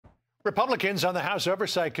Republicans on the House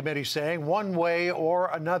Oversight Committee saying one way or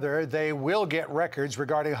another they will get records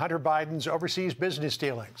regarding Hunter Biden's overseas business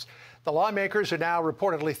dealings. The lawmakers are now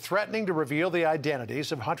reportedly threatening to reveal the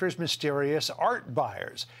identities of Hunter's mysterious art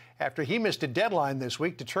buyers after he missed a deadline this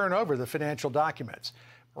week to turn over the financial documents.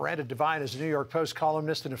 Miranda Devine is a New York Post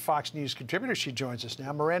columnist and a Fox News contributor. She joins us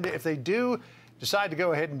now. Miranda, if they do decide to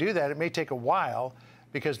go ahead and do that, it may take a while,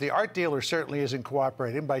 because the art dealer certainly isn't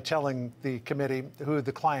cooperating by telling the committee who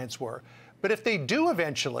the clients were. But if they do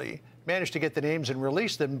eventually manage to get the names and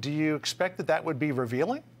release them, do you expect that that would be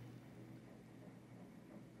revealing?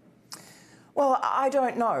 Well, I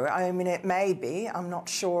don't know. I mean, it may be. I'm not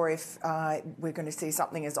sure if we're going to see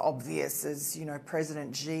something as obvious as, you know,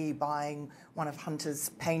 President Xi buying one of Hunter's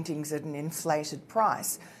paintings at an inflated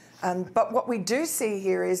price. But what we do see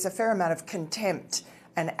here is a fair amount of contempt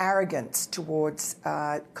and arrogance towards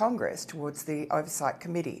Congress, towards the Oversight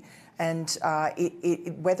Committee. And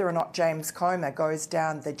whether or not James Comer goes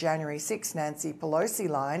down the January 6 Nancy Pelosi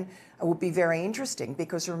line will be very interesting,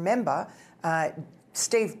 because remember,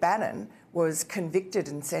 Steve Bannon was convicted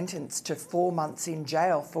and sentenced to 4 months in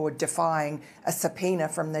jail for defying a subpoena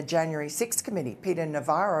from the January 6 committee. Peter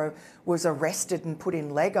Navarro was arrested and put in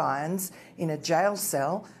leg irons in a jail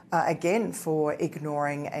cell, again for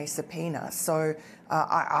ignoring a subpoena. So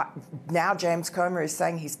now James Comer is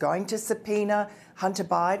saying he's going to subpoena Hunter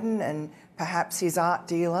Biden and perhaps his art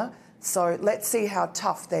dealer. So let's see how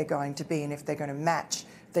tough they're going to be and if they're going to match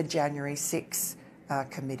the January 6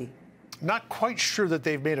 committee. Not quite sure that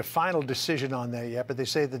they've made a final decision on that yet, but they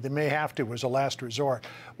say that they may have to as a last resort.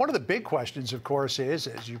 One of the big questions, of course, is,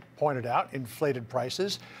 as you pointed out, inflated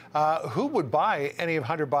prices. Who would buy any of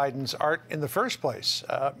Hunter Biden's art in the first place?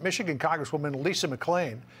 Michigan Congresswoman Lisa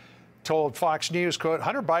McClain told Fox News, quote,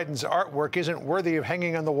 "Hunter Biden's artwork isn't worthy of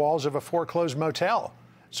hanging on the walls of a foreclosed motel.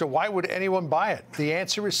 So why would anyone buy it? The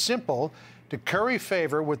answer is simple: to curry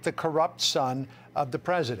favor with the corrupt son of the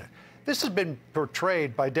president." This has been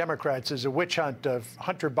portrayed by Democrats as a witch hunt of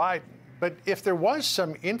Hunter Biden. But if there was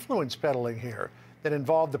some influence peddling here that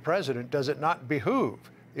involved the president, does it not behoove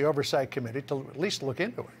the Oversight Committee to at least look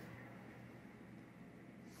into it?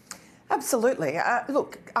 Absolutely.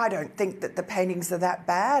 Look, I don't think that the paintings are that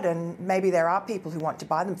bad, and maybe there are people who want to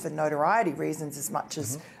buy them for notoriety reasons as much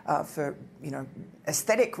as for, you know,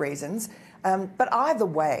 aesthetic reasons. But either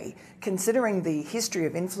way, considering the history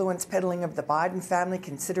of influence peddling of the Biden family,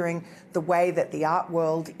 considering the way that the art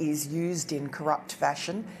world is used in corrupt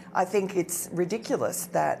fashion, I think it's ridiculous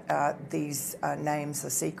that these names are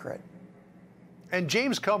secret. And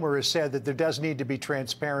James Comer has said that there does need to be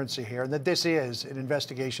transparency here, and that this is an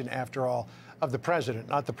investigation, after all, of the president,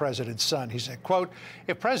 not the president's son. He said, quote,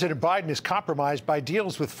 "If President Biden is compromised by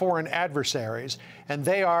deals with foreign adversaries and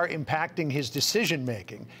they are impacting his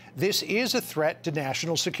decision-making, this is a threat to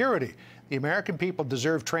national security. The American people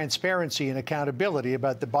deserve transparency and accountability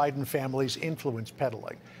about the Biden family's influence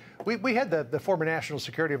peddling." We had the former National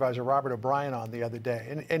Security Advisor, Robert O'Brien, on the other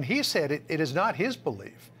day, and he said it is not his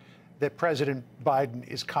belief that President Biden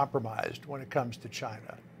is compromised when it comes to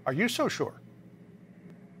China. Are you so sure?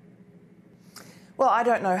 Well, I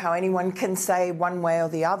don't know how anyone can say one way or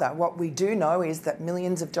the other. What we do know is that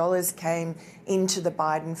millions of dollars came into the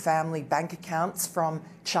Biden family bank accounts from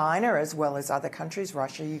China, as well as other countries,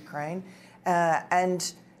 Russia, Ukraine.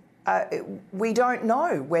 We don't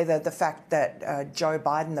know whether the fact that Joe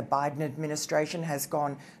Biden, the Biden administration, has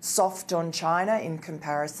gone soft on China in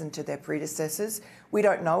comparison to their predecessors. We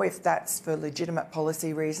don't know if that's for legitimate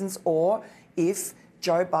policy reasons or if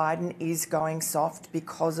Joe Biden is going soft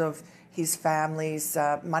because of his family's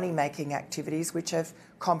money-making activities, which have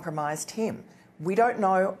compromised him. We don't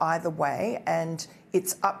know either way, and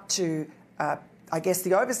it's up to I guess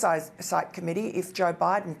the Oversight Committee, if Joe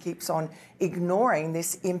Biden keeps on ignoring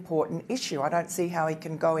this important issue. I don't see how he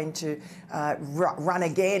can go into run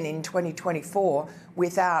again in 2024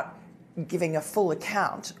 without giving a full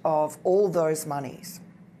account of all those monies.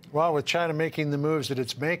 Well, with China making the moves that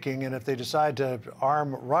it's making, and if they decide to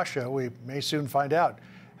arm Russia, we may soon find out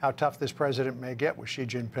how tough this president may get with Xi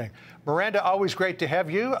Jinping. Miranda, always great to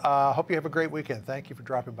have you. Hope you have a great weekend. Thank you for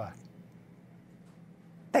dropping by.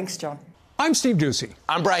 Thanks, John. I'm Steve Doocy.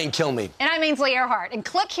 I'm Brian Kilmeade. And I'm Ainsley Earhart. And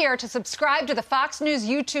click here to subscribe to the Fox News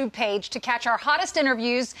YouTube page to catch our hottest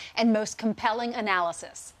interviews and most compelling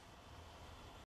analysis.